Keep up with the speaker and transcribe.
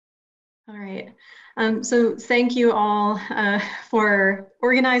All right. So thank you all for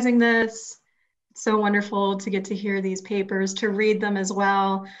organizing this. It's so wonderful to get to hear these papers, to read them as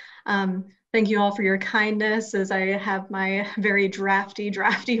well. Thank you all for your kindness as I have my very drafty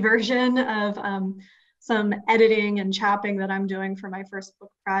version of some editing and chopping that I'm doing for my first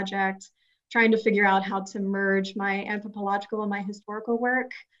book project, trying to figure out how to merge my anthropological and my historical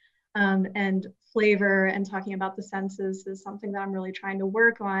work. And flavor and talking about the senses is something that I'm really trying to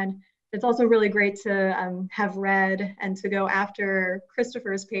work on. It's also really great to have read and to go after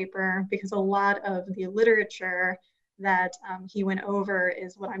Christopher's paper, because a lot of the literature that he went over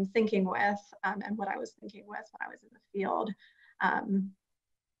is what I'm thinking with and what I was thinking with when I was in the field.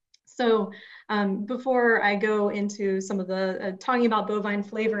 So before I go into some of the talking about bovine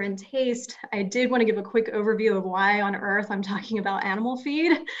flavor and taste, I did want to give a quick overview of why on earth I'm talking about animal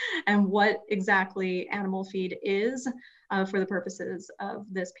feed and what exactly animal feed is for the purposes of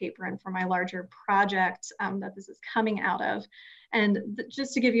this paper and for my larger project that this is coming out of. And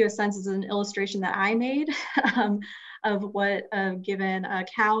just to give you a sense, this is an illustration that I made of what given a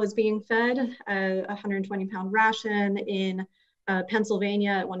cow is being fed, a 120-pound ration in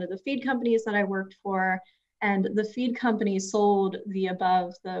Pennsylvania at one of the feed companies that I worked for. And the feed company sold the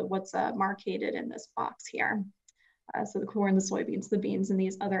above, what's marked in this box here. So the corn, the soybeans, the beans, and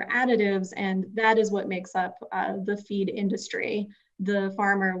these other additives, and that is what makes up the feed industry. The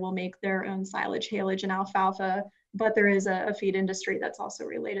farmer will make their own silage, haylage, and alfalfa, but there is a feed industry that's also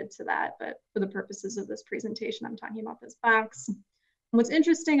related to that. But for the purposes of this presentation, I'm talking about this box. What's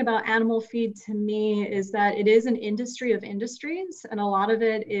interesting about animal feed to me is that it is an industry of industries, and a lot of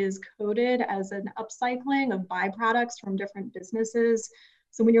it is coded as an upcycling of byproducts from different businesses.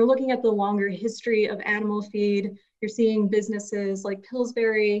 So when you're looking at the longer history of animal feed, you're seeing businesses like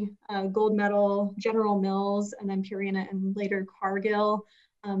Pillsbury, Gold Medal, General Mills, and then Purina and later Cargill,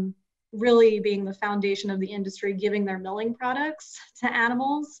 really being the foundation of the industry, giving their milling products to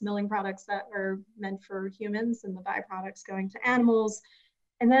animals, milling products that are meant for humans and the byproducts going to animals.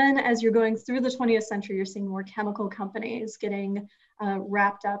 And then as you're going through the 20th century, you're seeing more chemical companies getting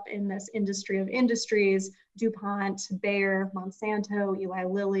wrapped up in this industry of industries. DuPont, Bayer, Monsanto, Eli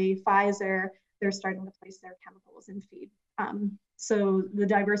Lilly, Pfizer, they're starting to place their chemicals in feed. So the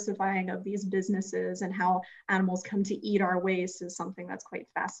diversifying of these businesses and how animals come to eat our waste is something that's quite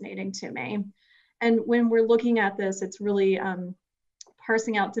fascinating to me. And when we're looking at this, it's really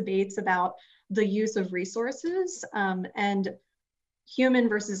parsing out debates about the use of resources and human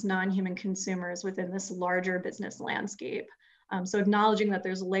versus non-human consumers within this larger business landscape. So acknowledging that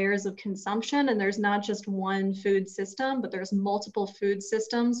there's layers of consumption and there's not just one food system, but there's multiple food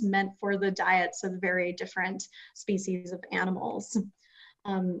systems meant for the diets of very different species of animals.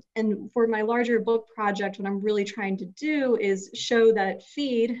 And for my larger book project, what I'm really trying to do is show that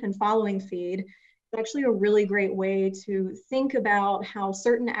feed and following feed is actually a really great way to think about how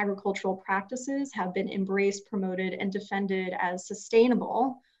certain agricultural practices have been embraced, promoted, and defended as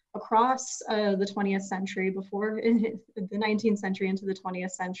sustainable across the 20th century, before the 19th century into the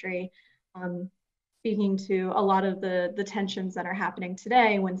 20th century, speaking to a lot of the tensions that are happening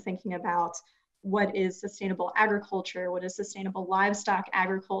today when thinking about what is sustainable agriculture, what is sustainable livestock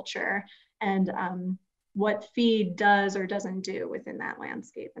agriculture, and what feed does or doesn't do within that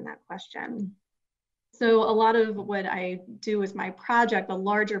landscape and that question. So a lot of what I do with my project, the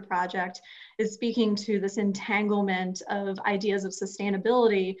larger project, is speaking to this entanglement of ideas of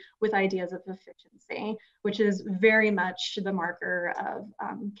sustainability with ideas of efficiency, which is very much the marker of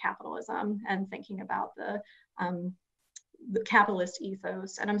capitalism and thinking about the capitalist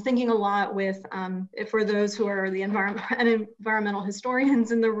ethos. And I'm thinking a lot with, for those who are the environmental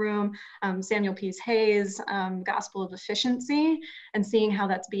historians in the room, Samuel Pease Hayes' Gospel of Efficiency, and seeing how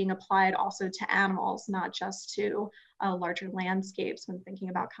that's being applied also to animals, not just to larger landscapes when thinking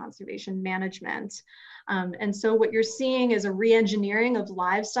about conservation management. And so what you're seeing is a re-engineering of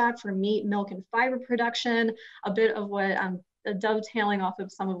livestock for meat, milk, and fiber production, a bit of what dovetailing off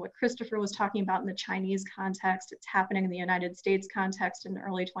of some of what Christopher was talking about in the Chinese context. It's happening in the United States context in the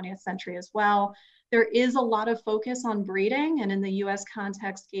early 20th century as well. There is a lot of focus on breeding, and in the US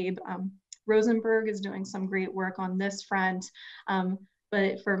context, Gabe Rosenberg is doing some great work on this front.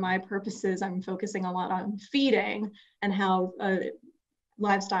 But for my purposes, I'm focusing a lot on feeding and how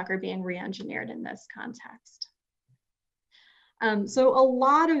livestock are being re-engineered in this context. So a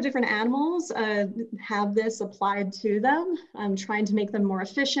lot of different animals have this applied to them, trying to make them more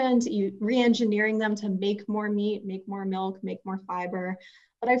efficient, re-engineering them to make more meat, make more milk, make more fiber.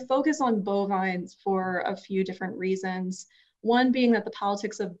 But I focus on bovines for a few different reasons. One being that the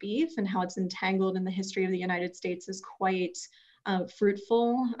politics of beef and how it's entangled in the history of the United States is quite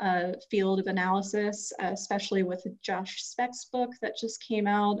fruitful field of analysis, especially with Josh Speck's book that just came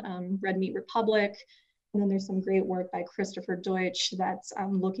out, Red Meat Republic. And then there's some great work by Christopher Deutsch that's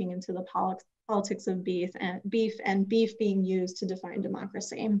looking into the politics of beef and beef being used to define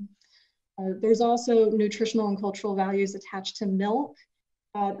democracy. There's also nutritional and cultural values attached to milk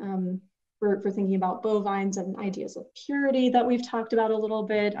that, for thinking about bovines and ideas of purity that we've talked about a little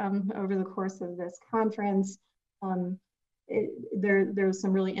bit over the course of this conference. There's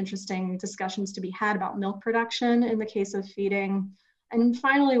some really interesting discussions to be had about milk production in the case of feeding. And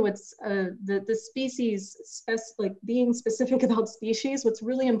finally, what's the species, like being specific about species, what's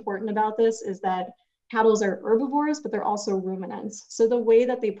really important about this is that cattle are herbivores, but they're also ruminants. So the way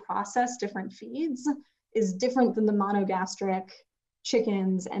that they process different feeds is different than the monogastric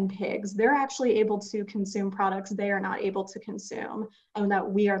chickens and pigs. They're actually able to consume products they are not able to consume and that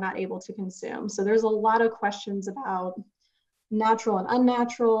we are not able to consume. So there's a lot of questions about natural and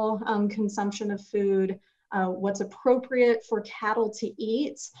unnatural consumption of food, what's appropriate for cattle to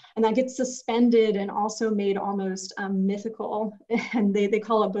eat, and that gets suspended and also made almost mythical. And they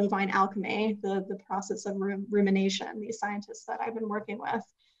call it bovine alchemy, the process of rumination, these scientists that I've been working with.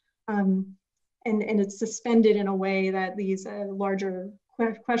 And it's suspended in a way that these larger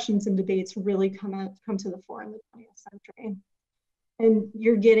questions and debates really come to the fore in the 20th century. And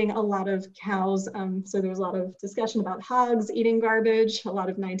you're getting a lot of cows. So there's a lot of discussion about hogs eating garbage, a lot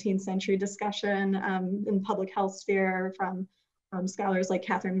of 19th century discussion in public health sphere from scholars like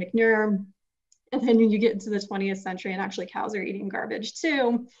Catherine McNair. And then you get into the 20th century and actually cows are eating garbage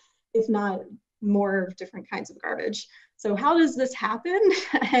too, if not more different kinds of garbage. So how does this happen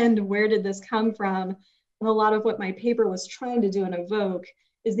and where did this come from? And a lot of what my paper was trying to do and evoke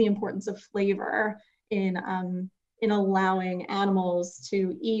is the importance of flavor in allowing animals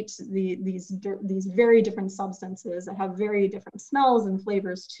to eat these very different substances that have very different smells and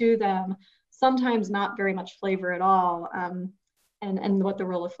flavors to them, sometimes not very much flavor at all, and what the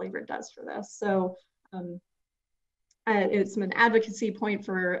role of flavor does for this. So it's an advocacy point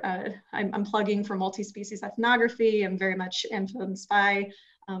for, I'm plugging for multi-species ethnography. I'm very much influenced by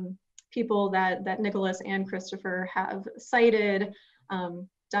people that Nicholas and Christopher have cited.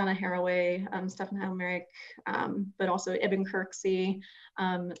 Donna Haraway, Stefan Helmerich, but also Ibn Kirksey.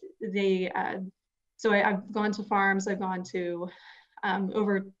 So I've gone to farms, I've gone to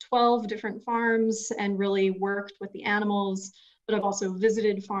over 12 different farms and really worked with the animals, but I've also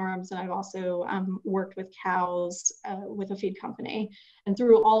visited farms and I've also worked with cows with a feed company. And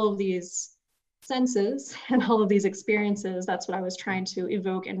through all of these senses and all of these experiences, that's what I was trying to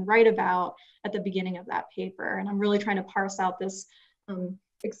evoke and write about at the beginning of that paper. And I'm really trying to parse out this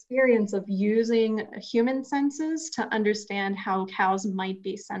experience of using human senses to understand how cows might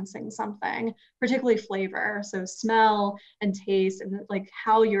be sensing something, particularly flavor. So smell and taste and like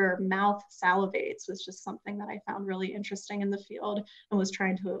how your mouth salivates was just something that I found really interesting in the field and was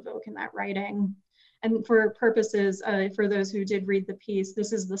trying to evoke in that writing. And for purposes, for those who did read the piece,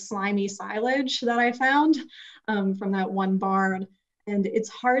 this is the slimy silage that I found from that one barn. And it's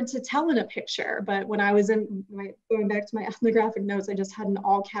hard to tell in a picture, but when I was going back to my ethnographic notes, I just had in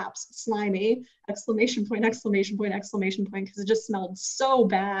all caps, slimy, exclamation point, exclamation point, exclamation point, because it just smelled so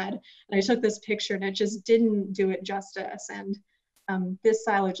bad. And I took this picture and it just didn't do it justice. And this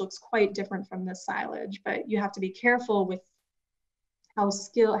silage looks quite different from this silage, but you have to be careful with how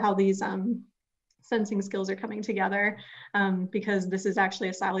these sensing skills are coming together, because this is actually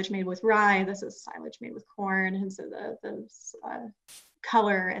a silage made with rye, this is silage made with corn, and so the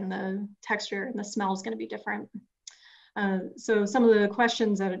color and the texture and the smell is going to be different. So some of the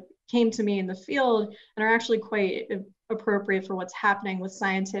questions that came to me in the field and are actually quite appropriate for what's happening with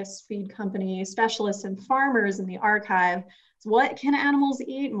scientists, feed companies, specialists, and farmers in the archive. So what can animals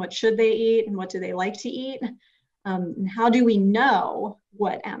eat and what should they eat and what do they like to eat? And how do we know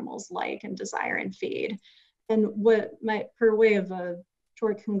what animals like and desire and feed? And per way of a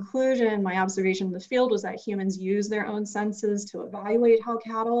short conclusion, my observation in the field was that humans use their own senses to evaluate how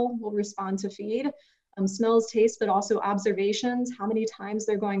cattle will respond to feed. Smells, taste, but also observations, how many times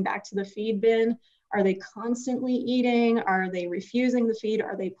they're going back to the feed bin. Are they constantly eating? Are they refusing the feed?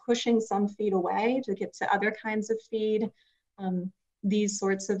 Are they pushing some feed away to get to other kinds of feed? These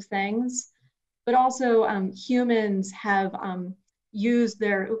sorts of things. But also humans have used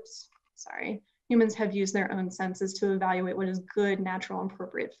their own senses to evaluate what is good, natural, and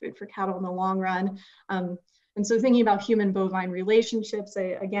appropriate food for cattle in the long run. And so thinking about human-bovine relationships,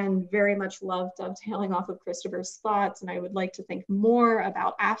 I, again, very much love dovetailing off of Christopher's thoughts, and I would like to think more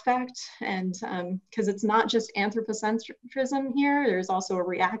about affect, and because it's not just anthropocentrism here, there's also a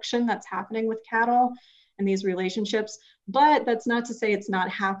reaction that's happening with cattle. in these relationships. But that's not to say it's not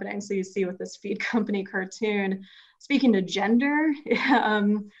happening. So you see with this feed company cartoon, speaking to gender,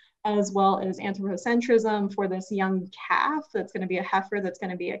 as well as anthropocentrism for this young calf that's going to be a heifer that's going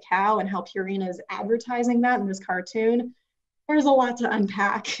to be a cow, and how Purina is advertising that in this cartoon. There's a lot to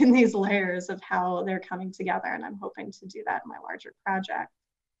unpack in these layers of how they're coming together, and I'm hoping to do that in my larger project.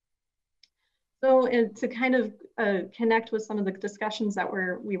 So to kind of connect with some of the discussions that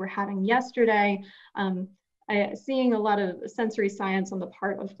we were having yesterday, seeing a lot of sensory science on the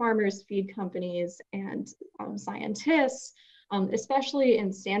part of farmers, feed companies, and scientists, especially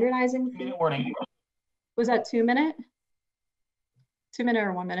in standardizing feed. Warning. Was that 2 minute? 2 minute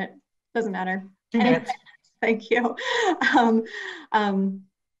or 1 minute? Doesn't matter. 2 minutes. Thank you.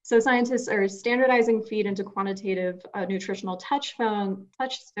 So scientists are standardizing feed into quantitative nutritional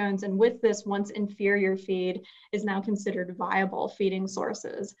touchstones, and with this, once inferior feed is now considered viable feeding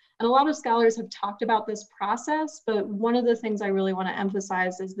sources. And a lot of scholars have talked about this process, but one of the things I really want to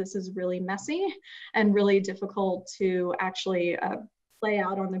emphasize is this is really messy and really difficult to actually play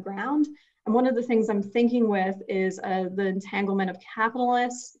out on the ground. And one of the things I'm thinking with is the entanglement of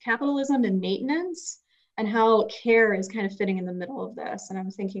capitalism and maintenance, and how care is kind of fitting in the middle of this. And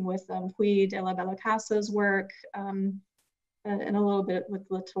I'm thinking with Puy de la Bellacasa's work, and a little bit with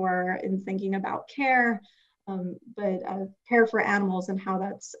Latour in thinking about care, but care for animals and how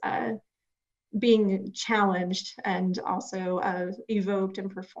that's being challenged and also evoked and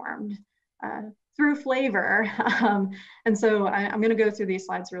performed through flavor. And so I'm going to go through these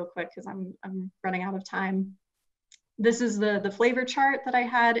slides real quick because I'm running out of time. This is the flavor chart that I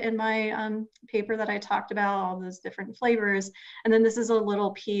had in my paper that I talked about, all those different flavors. And then this is a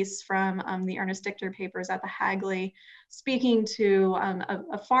little piece from the Ernest Dichter papers at the Hagley, speaking to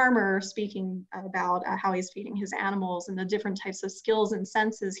a farmer, speaking about how he's feeding his animals and the different types of skills and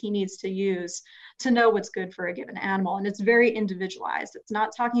senses he needs to use to know what's good for a given animal. And it's very individualized. It's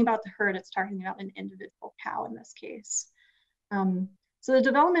not talking about the herd, it's talking about an individual cow in this case. So the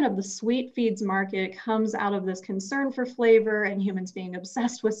development of the sweet feeds market comes out of this concern for flavor and humans being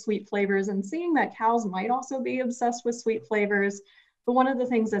obsessed with sweet flavors, and seeing that cows might also be obsessed with sweet flavors. But one of the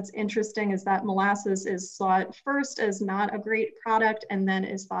things that's interesting is that molasses is thought first as not a great product and then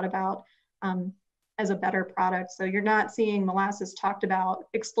is thought about as a better product. So you're not seeing molasses talked about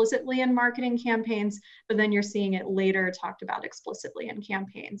explicitly in marketing campaigns, but then you're seeing it later talked about explicitly in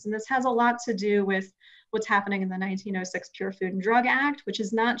campaigns. And this has a lot to do with what's happening in the 1906 Pure Food and Drug Act, which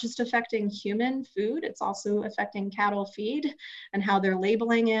is not just affecting human food, it's also affecting cattle feed and how they're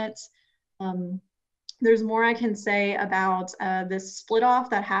labeling it. There's more I can say about this split off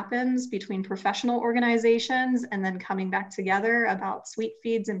that happens between professional organizations and then coming back together about sweet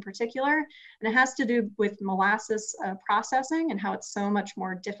feeds in particular. And it has to do with molasses processing and how it's so much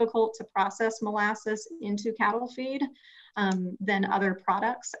more difficult to process molasses into cattle feed than other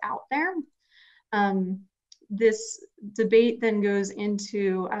products out there. This debate then goes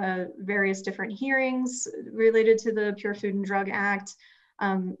into various different hearings related to the Pure Food and Drug Act.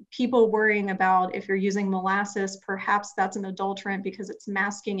 People worrying about if you're using molasses, perhaps that's an adulterant because it's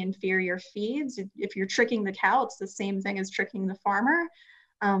masking inferior feeds. If you're tricking the cow, it's the same thing as tricking the farmer.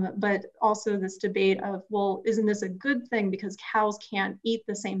 But also this debate of, well, isn't this a good thing because cows can't eat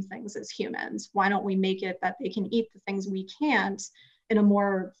the same things as humans? Why don't we make it that they can eat the things we can't in a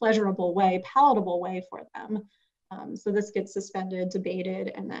more pleasurable way, palatable way for them? So this gets suspended,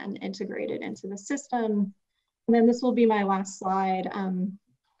 debated, and then integrated into the system. And then this will be my last slide,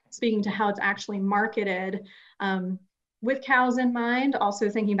 speaking to how it's actually marketed with cows in mind, also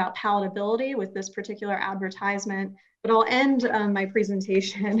thinking about palatability with this particular advertisement. But I'll end my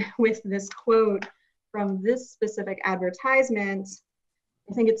presentation with this quote from this specific advertisement.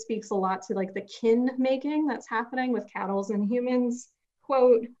 I think it speaks a lot to like the kin making that's happening with cattle and humans.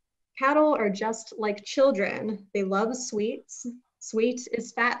 Quote, "Cattle are just like children. They love sweets. Sweet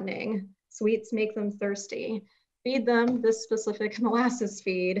is fattening. Sweets make them thirsty. Feed them this specific molasses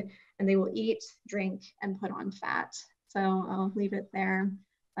feed, and they will eat, drink, and put on fat." So I'll leave it there.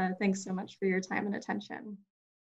 Thanks so much for your time and attention.